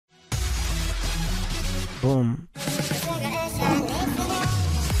Boom.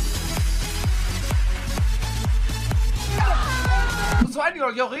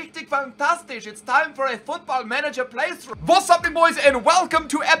 You're richtig fantastisch. It's time for a football manager playthrough. What's up, big boys, and welcome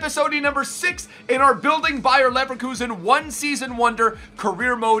to episode number 6 in our Building Bayer Leverkusen one season wonder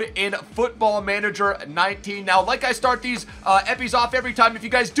career mode in Football Manager 19. Now, like I start these epis off every time, if you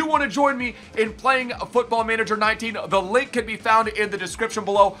guys do want to join me in playing Football Manager 19, the link can be found in the description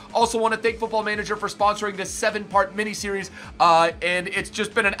below. Also want to thank Football Manager for sponsoring this 7-part mini-series, and it's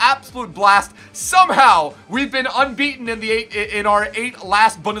just been an absolute blast. Somehow, we've been unbeaten in our 8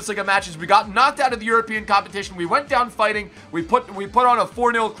 last Bundesliga matches. We got knocked out of the European competition. We went down fighting. We put on a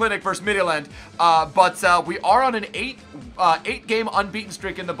 4-0 clinic versus Midtjylland, but we are on an 8-game unbeaten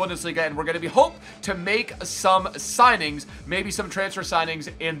streak in the Bundesliga, and we're going to hope to make some signings, maybe some transfer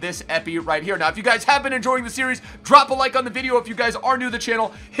signings in this epi right here. Now, if you guys have been enjoying the series, drop a like on the video. If you guys are new to the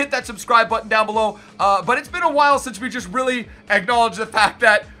channel, hit that subscribe button down below. But it's been a while since we just really acknowledged the fact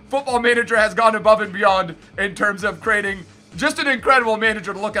that Football Manager has gone above and beyond in terms of creating just an incredible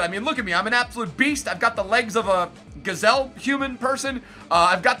manager to look at. I mean, look at me. I'm an absolute beast. I've got the legs of a gazelle human person.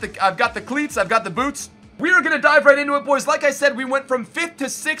 I've got the cleats. I've got the boots. We are going to dive right into it, boys. Like I said, we went from 5th to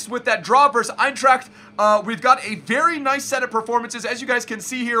 6th with that draw versus Eintracht. We've got a very nice set of performances. As you guys can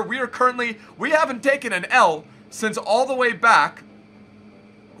see here, we haven't taken an L since all the way back.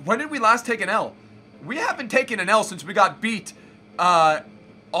 When did we last take an L? We haven't taken an L since we got beat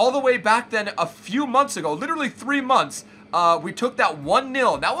all the way back then a few months ago, literally 3 months. We took that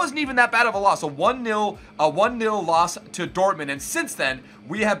 1-0. That wasn't even that bad of a loss. A 1-0 loss to Dortmund. And since then,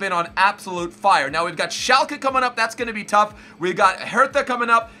 we have been on absolute fire. Now, we've got Schalke coming up. That's going to be tough. We've got Hertha coming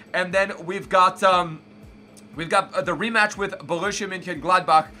up. And then we've got the rematch with Borussia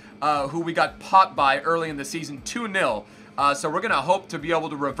Mönchengladbach, who we got popped by early in the season, 2-0. So we're going to hope to be able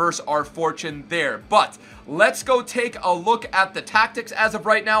to reverse our fortune there. But let's go take a look at the tactics as of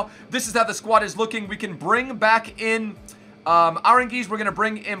right now. This is how the squad is looking. We can bring back in Aranguiz. We're going to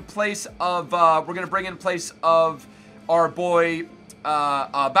bring in place of our boy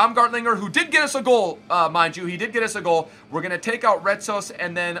Baumgartlinger, who did get us a goal, mind you. He did get us a goal. We're going to take out Retsos,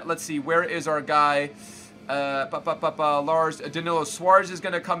 and then let's see, where is our guy? Lars Danilo Suarez is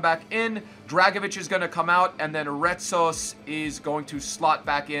going to come back in. Dragovic is going to come out, and then Retsos is going to slot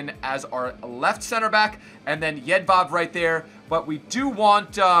back in as our left center back, and then Jedvav right there. But we do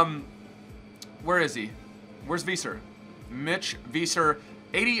want where is he? Where's Wieser? Mitch Wieser,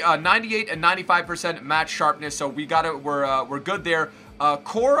 98 and 95% match sharpness. So we're good there.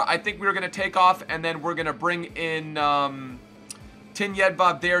 Core, I think we're going to take off, and then we're going to bring in Tin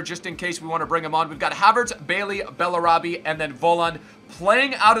Jedvav there just in case we want to bring him on. We've got Havertz, Bailey, Bellarabi, and then Voland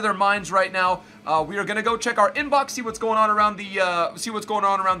playing out of their minds right now. We are going to go check our inbox, see what's going on around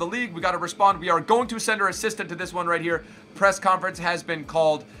the league. We got to respond. We are going to send our assistant to this one right here. Press conference has been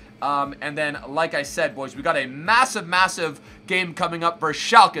called. And then, like I said, boys, we got a massive game coming up for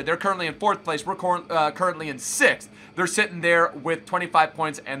Schalke. They're currently in 4th place. We're currently in 6th. They're sitting there with 25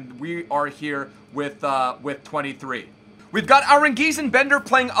 points, and we are here with 23. We've got Aranguiz and Bender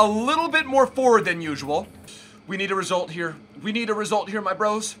playing a little bit more forward than usual. We need a result here. We need a result here, my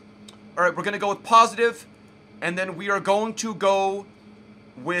bros. All right, we're going to go with positive, and then we are going to go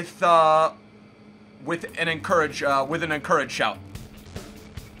with an encourage shout.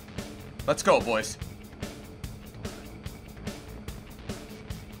 Let's go, boys.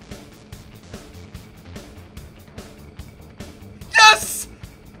 Yes!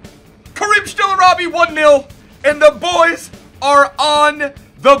 Karim Stilarabi 1-0. And the boys are on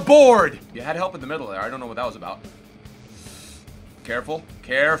the board. You had help in the middle there. I don't know what that was about. Careful.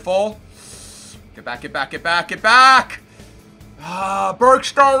 Careful. Get back, get back, get back, get back. Ah,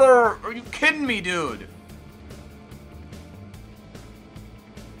 Bergstaller. Are you kidding me, dude?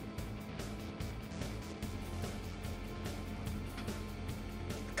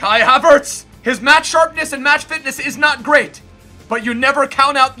 Kai Havertz. His match sharpness and match fitness is not great. But you never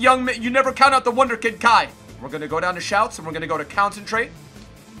count out the wonder kid Kai. We're going to go down to shouts, and we're going to go to concentrate.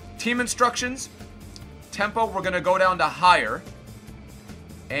 Team instructions. Tempo, we're going to go down to higher.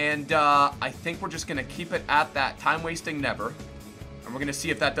 And I think we're just going to keep it at that. Time wasting never. And we're going to see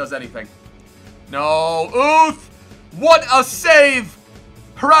if that does anything. No. Oof. What a save.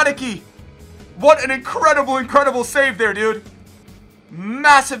 Haradiki. What an incredible save there, dude.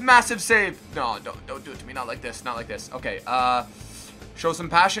 Massive save. No, don't do it to me. Not like this. Not like this. Okay. Show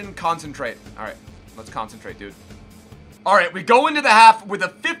some passion. Concentrate. All right. Let's concentrate, dude. All right, we go into the half with a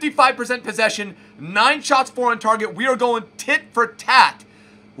 55% possession, 9 shots, 4 on target. We are going tit for tat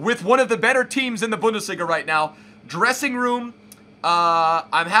with one of the better teams in the Bundesliga right now. Dressing room,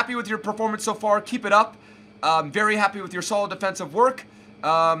 I'm happy with your performance so far. Keep it up. I'm very happy with your solid defensive work.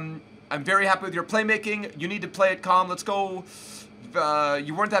 I'm very happy with your playmaking. You need to play it calm. Let's go.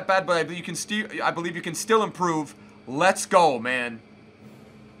 You weren't that bad, but I believe you can still improve. Let's go, man.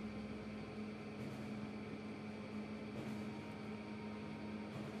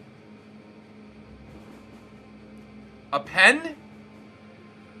 A pen?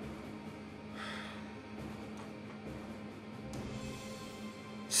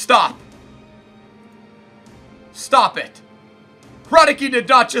 Stop. Stop it. Radicki did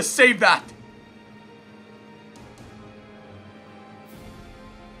not just save that.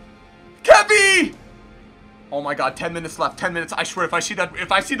 Kevy! Oh my god, 10 minutes left. 10 minutes. I swear, if I see the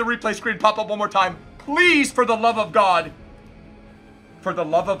replay screen pop up one more time, please, for the love of God. For the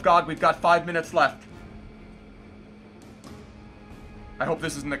love of God, we've got 5 minutes left. I hope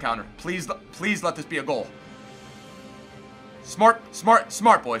this isn't the counter. Please let this be a goal. Smart, smart,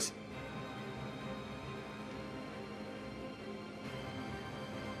 smart, boys.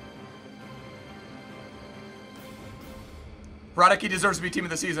 Radicki deserves to be team of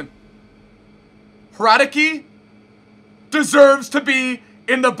the season. Radicki deserves to be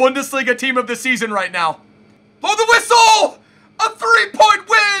in the Bundesliga team of the season right now. Blow the whistle! A 3-point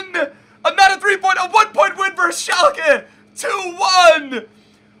win! Not a 3-point, a 1-point win for Schalke! 2-1!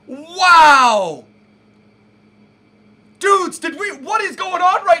 Wow! Dudes, what is going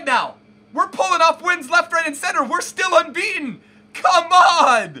on right now? We're pulling off wins left, right, and center. We're still unbeaten. Come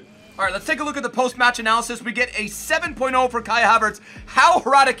on! All right, let's take a look at the post-match analysis. We get a 7.0 for Kai Havertz. How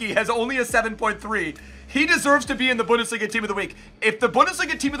Radicki has only a 7.3. He deserves to be in the Bundesliga Team of the Week. If the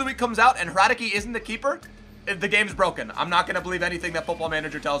Bundesliga Team of the Week comes out and Radicki isn't the keeper, the game's broken. I'm not going to believe anything that Football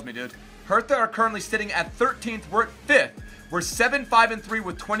Manager tells me, dude. Hertha are currently sitting at 13th. We're at 5th. We're 7-5-3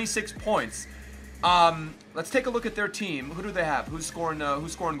 with 26 points. Let's take a look at their team. Who do they have? Who's scoring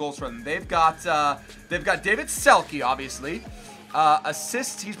goals for them? They've got David Selke, obviously.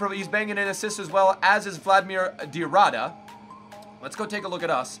 Assists, he's banging in assists as well, as is Vladimir Dirada. Let's go take a look at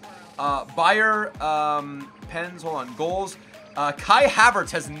us. Bayer, pens, hold on, goals. Kai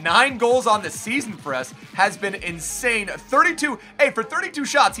Havertz has 9 goals on the season for us. Has been insane. 32, hey, for 32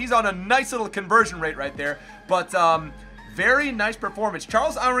 shots, he's on a nice little conversion rate right there. But, very nice performance.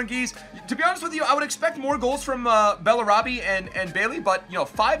 Charles Aranguiz, to be honest with you, I would expect more goals from Bellarabi and Bailey, but, you know,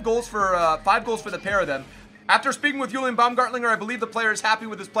 5 goals for the pair of them. After speaking with Julian Baumgartlinger, I believe the player is happy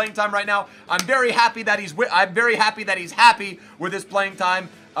with his playing time right now. I'm very happy that he's happy with his playing time.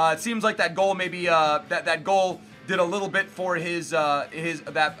 It seems like that goal maybe that goal did a little bit for his morale.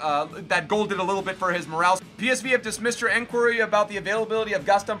 PSV have dismissed your inquiry about the availability of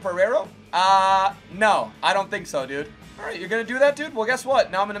Gaston Pereiro? No, I don't think so, dude. All right, you're gonna do that, dude? Well, guess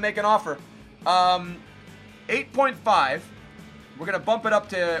what? Now I'm gonna make an offer. 8.5. We're gonna bump it up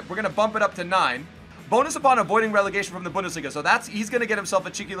to 9. Bonus upon avoiding relegation from the Bundesliga. So he's going to get himself a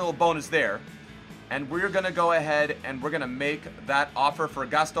cheeky little bonus there. And we're going to go ahead and we're going to make that offer for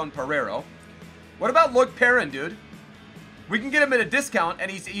Gaston Pereiro. What about Loic Perrin, dude? We can get him at a discount, and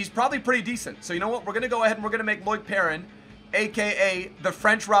he's probably pretty decent. So you know what? We're going to go ahead and we're going to make Loic Perrin, a.k.a. the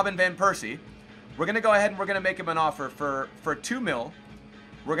French Robin Van Persie. We're going to go ahead and we're going to make him an offer for 2 mil.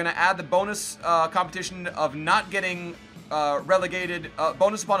 We're going to add the bonus competition of not getting... relegated,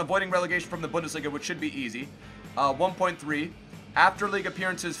 bonus upon avoiding relegation from the Bundesliga, which should be easy. 1.3. After league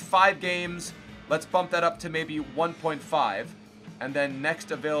appearances, 5 games. Let's bump that up to maybe 1.5. And then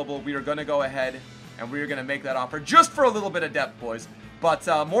next available, we are going to go ahead and we are going to make that offer just for a little bit of depth, boys. But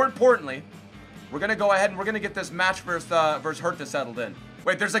more importantly, we're going to go ahead and we're going to get this match versus Hertha settled in.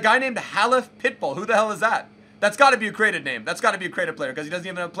 Wait, there's a guy named Halef Pitbull. Who the hell is that? That's got to be a created name. That's got to be a created player because he doesn't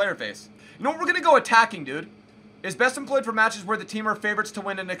even have a player face. You know what? We're going to go attacking, dude. Is best employed for matches where the team are favorites to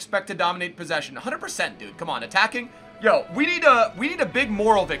win and expect to dominate possession. 100%, dude. Come on, attacking. Yo, we need a big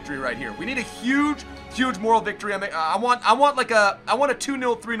moral victory right here. We need a huge moral victory. I want a 2-0,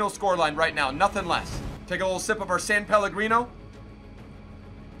 3-0 scoreline right now. Nothing less. Take a little sip of our San Pellegrino.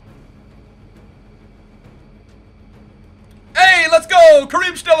 Hey, let's go,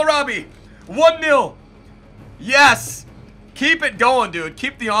 Karim Stellarabi. 1-0. Yes. Keep it going, dude.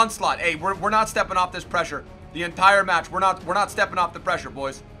 Keep the onslaught. Hey, we're not stepping off this pressure. The entire match, we're not stepping off the pressure,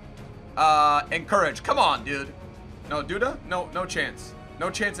 boys. Encourage. Come on, dude. No, Duda? No chance. No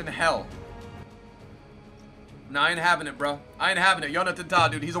chance in hell. No, I ain't having it, bro. I ain't having it. Jonathan Tah,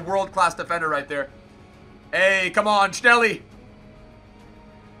 dude. He's a world-class defender right there. Hey, come on, Schnelly.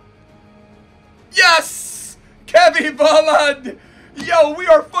 Yes! Kevin Volland! Yo, we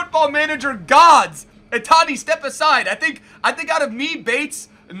are Football Manager gods. Atani, step aside. I think out of me, Bates,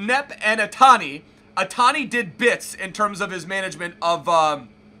 Nep, and Atani did bits in terms of his management of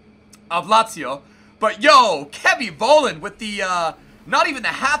Lazio. But yo, Kevin Volland with the, not even the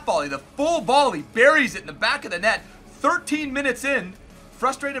half volley, the full volley, buries it in the back of the net. 13 minutes in,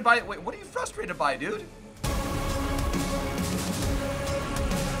 frustrated by, wait, what are you frustrated by, dude?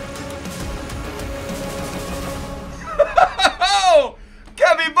 Oh,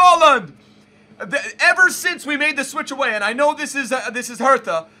 Kevin Volland! Ever since we made the switch away, and I know this is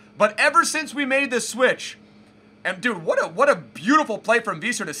Hertha, but ever since we made the switch, and dude, what a beautiful play from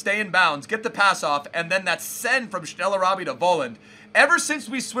Wieser to stay in bounds, get the pass off, and then that send from Schnellerabi to Volland. Ever since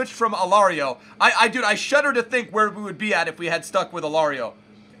we switched from Alario, dude, I shudder to think where we would be at if we had stuck with Alario.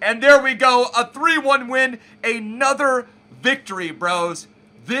 And there we go, a 3-1 win, another victory, bros.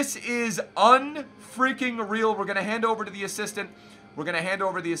 This is unfreaking real. We're gonna hand over to the assistant. We're going to hand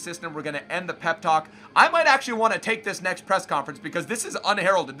over the assistant. We're going to end the pep talk. I might actually want to take this next press conference because this is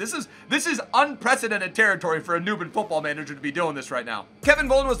unheralded. This is unprecedented territory for a noob and football manager to be doing this right now. Kevin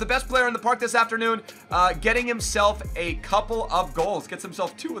Volland was the best player in the park this afternoon, getting himself a couple of goals. Gets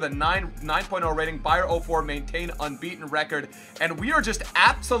himself 2 with a 9.0 rating. Bayer 04 maintain unbeaten record. And we are just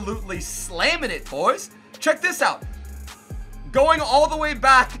absolutely slamming it, boys. Check this out. Going all the way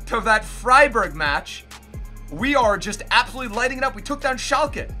back to that Freiburg match, we are just absolutely lighting it up. We took down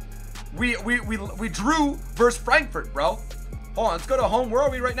Schalke. We drew versus Frankfurt, bro. Hold on, let's go to home. Where are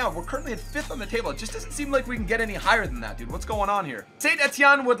we right now? We're currently at 5th on the table. It just doesn't seem like we can get any higher than that, dude. What's going on here? Saint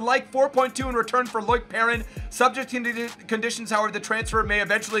Etienne would like 4.2 in return for Loic Perrin. Subject to conditions, however, the transfer may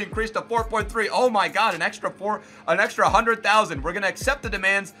eventually increase to 4.3. Oh my God, an extra 100,000. We're gonna accept the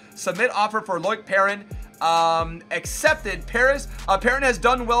demands. Submit offer for Loic Perrin. Accepted. Perrin has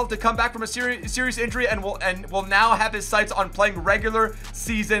done well to come back from a serious injury and will now have his sights on playing regular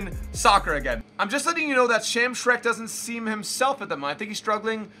season soccer again. I'm just letting you know that Sam Shrek doesn't seem himself at the moment. I think he's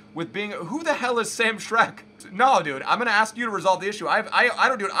struggling with being. Who the hell is Sam Shrek? No, dude. I'm gonna ask you to resolve the issue. I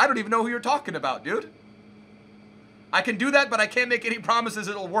don't even know who you're talking about, dude. I can do that, but I can't make any promises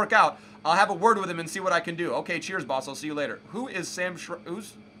it'll work out. I'll have a word with him and see what I can do. Okay, cheers, boss. I'll see you later. Who is Sam Shrek?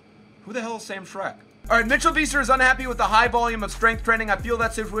 Who the hell is Sam Shrek? All right, Mitchell Wieser is unhappy with the high volume of strength training. I feel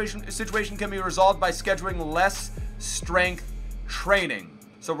that situation can be resolved by scheduling less strength training.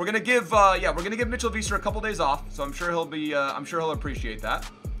 So we're gonna give, we're gonna give Mitchell Wieser a couple days off. So I'm sure he'll appreciate that.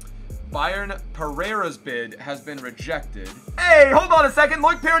 Bayern Pereira's bid has been rejected. Hey, hold on a second.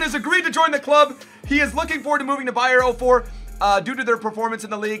 Loic Perrin has agreed to join the club. He is looking forward to moving to Bayer 04. Due to their performance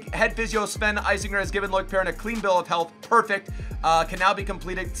in the league, head physio Sven Eisinger has given Loic Perrin a clean bill of health. Perfect. Can now be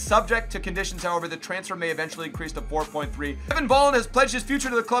completed. Subject to conditions, however, the transfer may eventually increase to 4.3. Kevin Volland has pledged his future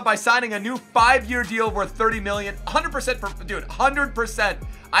to the club by signing a new 5-year deal worth 30 million. 100% for, dude, 100%.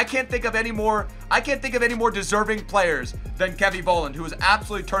 I can't think of any more deserving players than Kevin Volland, who has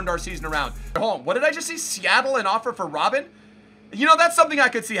absolutely turned our season around. Hold on, what did I just see? Seattle an offer for Robin? You know, that's something I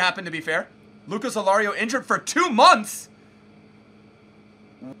could see happen, to be fair. Lucas Alario injured for 2 months.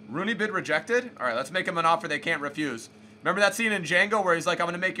 Rooney bid rejected? All right, let's make him an offer they can't refuse. Remember that scene in Django where he's like, I'm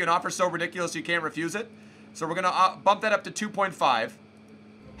going to make you an offer so ridiculous you can't refuse it? So we're going to bump that up to 2.5.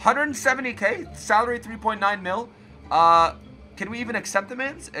 170K, salary 3.9 mil. Can we even accept the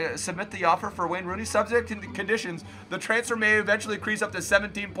demands? Submit the offer for Wayne Rooney. Subject to conditions, the transfer may eventually increase up to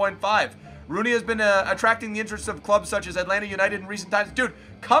 17.5. Rooney has been attracting the interest of clubs such as Atlanta United in recent times. Dude,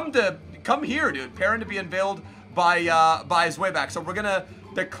 come here, dude. Perrin to be unveiled by Zweback. So we're going to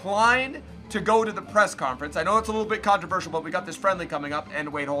decline to go to the press conference. I know it's a little bit controversial, but we got this friendly coming up.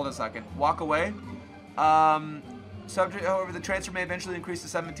 And wait, hold a second. Walk away. Subject, however, the transfer may eventually increase to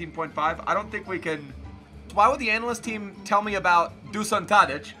 17.5. I don't think we can. Why would the analyst team tell me about Dusan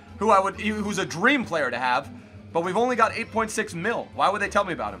Tadic, who's a dream player to have, but we've only got 8.6 mil? Why would they tell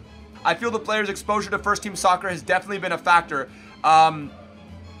me about him? I feel the player's exposure to first-team soccer has definitely been a factor.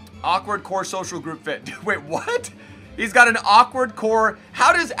 Awkward core social group fit. Wait, what? He's got an awkward core.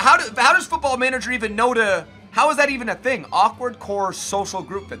 How does Football Manager even know to? How is that even a thing? Awkward core social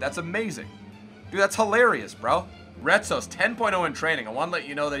group fit. That's amazing, dude. That's hilarious, bro. Retzos 10.0 in training. I want to let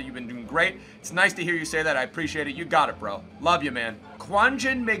you know that you've been doing great. It's nice to hear you say that. I appreciate it. You got it, bro. Love you, man.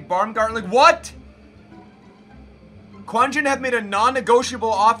 Kwanjin make Baumgartling. What? Kwanjin have made a non-negotiable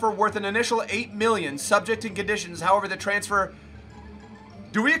offer worth an initial 8 million, subject to conditions. However, the transfer.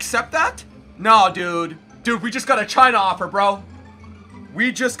 Do we accept that? No, dude. Dude, we just got a China offer, bro.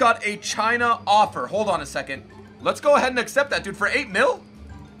 We just got a China offer. Hold on a second. Let's go ahead and accept that, dude, for 8 mil?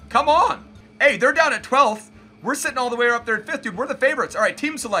 Come on. Hey, they're down at 12th. We're sitting all the way up there at 5th, dude. We're the favorites. All right,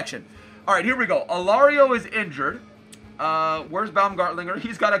 team selection. All right, here we go. Alario is injured. Where's Baumgartlinger?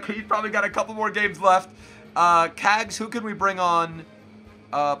 He's probably got a couple more games left. Kags, who can we bring on?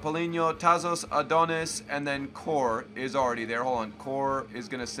 Polino, Tazos, Adonis, and then Kor is already there. Hold on. Kor is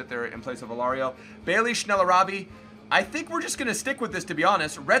going to sit there in place of Ilario. Bailey, Schnellerabi. I think we're just going to stick with this, to be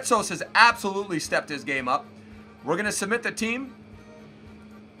honest. Retsos has absolutely stepped his game up. We're going to submit the team.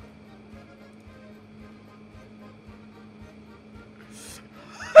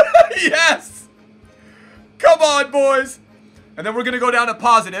 Yes! Come on, boys! And then we're going to go down to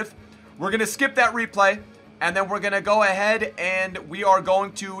positive. We're going to skip that replay. And then we're going to go ahead and we are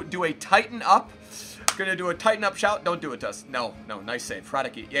going to do a tighten up. We're going to do a tighten up shout. Don't do it to us. No, nice save.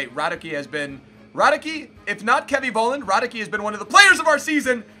 Radicki. Yeah, Radicki has been... Radicki, if not Kevy Voland, Radicki has been one of the players of our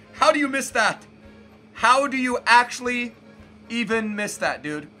season. How do you miss that? How do you actually even miss that,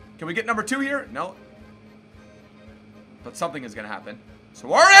 dude? Can we get number 2 here? No. But something is going to happen.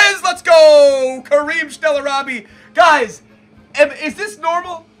 Suarez, let's go! Kareem Schnellerabi. Guys, is this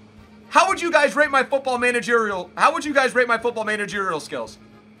normal? How would you guys rate my football managerial? How would you guys rate my football managerial skills?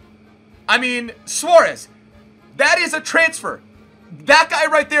 I mean, Suarez, that is a transfer. That guy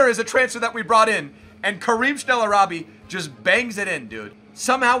right there is a transfer that we brought in. And Kareem Schnellerabi just bangs it in, dude.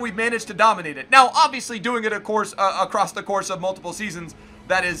 Somehow we've managed to dominate it. Now, obviously, doing it across the course of multiple seasons,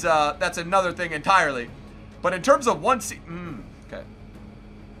 that's another thing entirely. But in terms of one season, okay.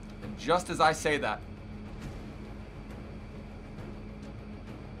 And just as I say that,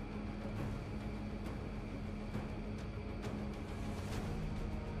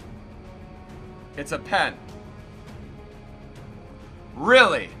 it's a pen.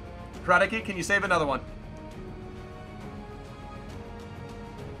 Really? Radicki, can you save another one?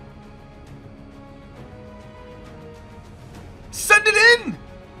 Send it in!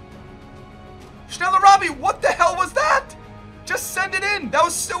 Schnellerabi, what the hell was that? Just send it in. That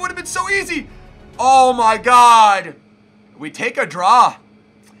would have been so easy. Oh my God. We take a draw.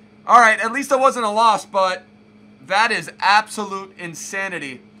 All right, at least it wasn't a loss, but that is absolute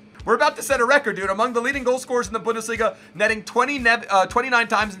insanity. We're about to set a record, dude. Among the leading goal scorers in the Bundesliga, netting 29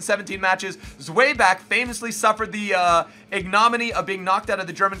 times in 17 matches, Zweback famously suffered the ignominy of being knocked out of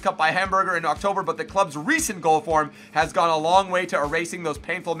the German Cup by Hamburger in October, but the club's recent goal form has gone a long way to erasing those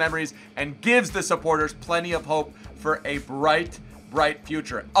painful memories and gives the supporters plenty of hope for a bright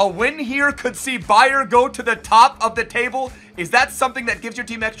future. A win here could see Bayer go to the top of the table. Is that something that gives your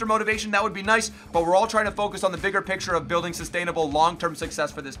team extra motivation? That would be nice, but we're all trying to focus on the bigger picture of building sustainable long-term success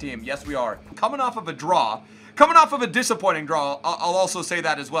for this team. Yes, we are. Coming off of a draw, coming off of a disappointing draw, I'll also say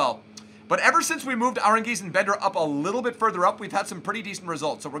that as well. But ever since we moved Aranguiz and Bender up a little bit further up, we've had some pretty decent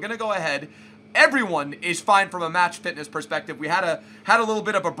results. So we're going to go ahead. Everyone is fine from a match fitness perspective. We had a little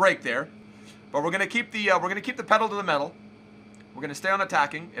bit of a break there, but we're going to keep the pedal to the metal. We're going to stay on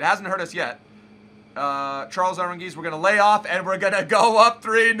attacking. It hasn't hurt us yet. Charles Aranguiz, we're going to lay off, and we're going to go up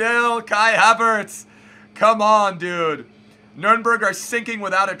 3-0. Kai Havertz. Come on, dude. Nuremberg are sinking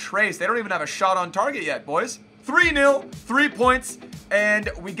without a trace. They don't even have a shot on target yet, boys. 3-0, 3 points, and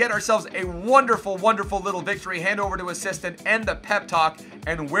we get ourselves a wonderful, wonderful little victory. Hand over to assistant and the pep talk.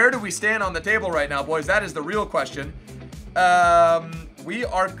 And where do we stand on the table right now, boys? That is the real question. We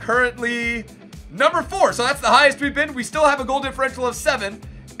are currently... number 4, so that's the highest we've been. We still have a goal differential of 7,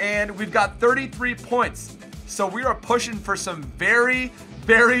 and we've got 33 points. So we are pushing for some very,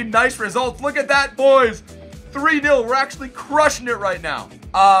 very nice results. Look at that, boys. 3-0. We're actually crushing it right now.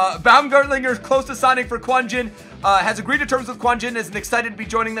 Baumgartlinger is close to signing for Kwanjin. Has agreed to terms with Kwanjin, is excited to be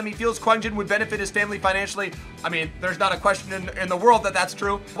joining them. He feels Kwanjin would benefit his family financially. I mean, there's not a question in the world that that's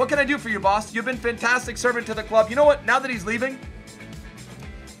true. What can I do for you, boss? You've been fantastic servant to the club. You know what? Now that he's leaving...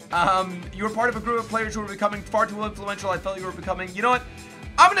 you were part of a group of players who were becoming far too influential. I felt you were becoming... You know what?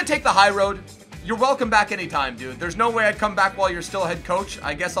 I'm going to take the high road. You're welcome back anytime, dude. There's no way I'd come back while you're still head coach.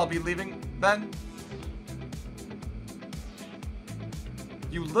 I guess I'll be leaving then.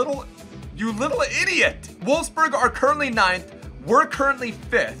 You little idiot. Wolfsburg are currently 9th. We're currently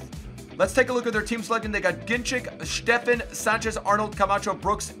 5th. Let's take a look at their team selection. They got Ginchik, Steffen, Sanchez, Arnold, Camacho,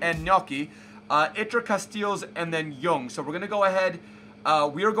 Brooks, and Gnocchi. Itra, Castillos, and then Jung. So we're going to go ahead...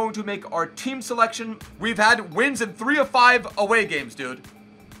 we are going to make our team selection. We've had wins in 3 of 5 away games, dude.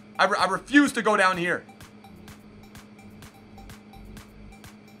 I refuse to go down here.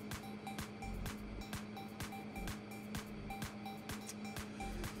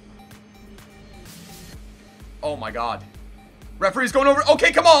 Oh my God. Referee's going over.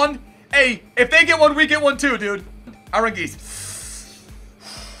 Okay, come on. Hey, if they get one, we get one too, dude. Aranguiz.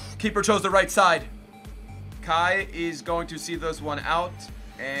 Keeper chose the right side. Kai is going to see this one out,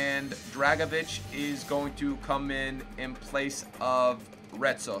 and Dragovic is going to come in place of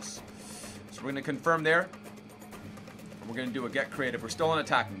Retsos. So we're going to confirm there. We're going to do a get creative. We're still on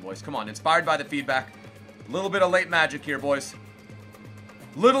attacking, boys. Come on, inspired by the feedback. A little bit of late magic here, boys.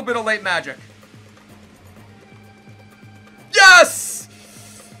 Little bit of late magic. Yes!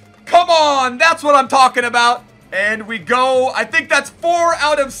 Come on, that's what I'm talking about. And we go, I think that's 4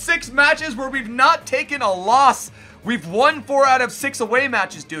 out of 6 matches where we've not taken a loss. We've won 4 out of 6 away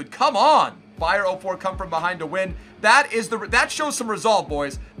matches, dude. Come on. Bayer 04 come from behind to win. That shows some resolve,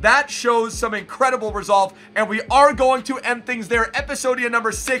 boys. That shows some incredible resolve, and we are going to end things there. Episodia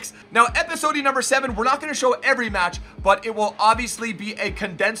number 6. Now, episodia number 7, we're not going to show every match, but it will obviously be a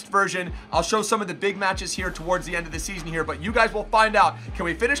condensed version. I'll show some of the big matches here towards the end of the season here, but you guys will find out. Can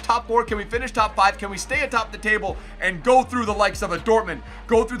we finish top 4? Can we finish top 5? Can we stay atop the table and go through the likes of a Dortmund,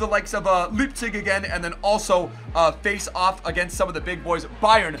 go through the likes of a Leipzig again, and then also face off against some of the big boys,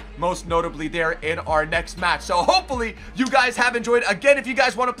 Bayern, most notably there in our next match. So hopefully you guys have enjoyed. Again, if you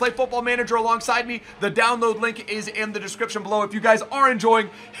guys want to play Football Manager alongside me, the download link is in the description below. If you guys are enjoying,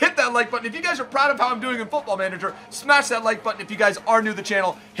 hit that like button. If you guys are proud of how I'm doing in Football Manager, smash that like button. If you guys are new to the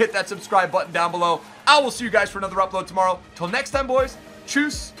channel, hit that subscribe button down below. I will see you guys for another upload tomorrow. Till next time, boys,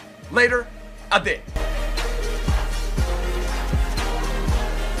 tschüss, later, ade.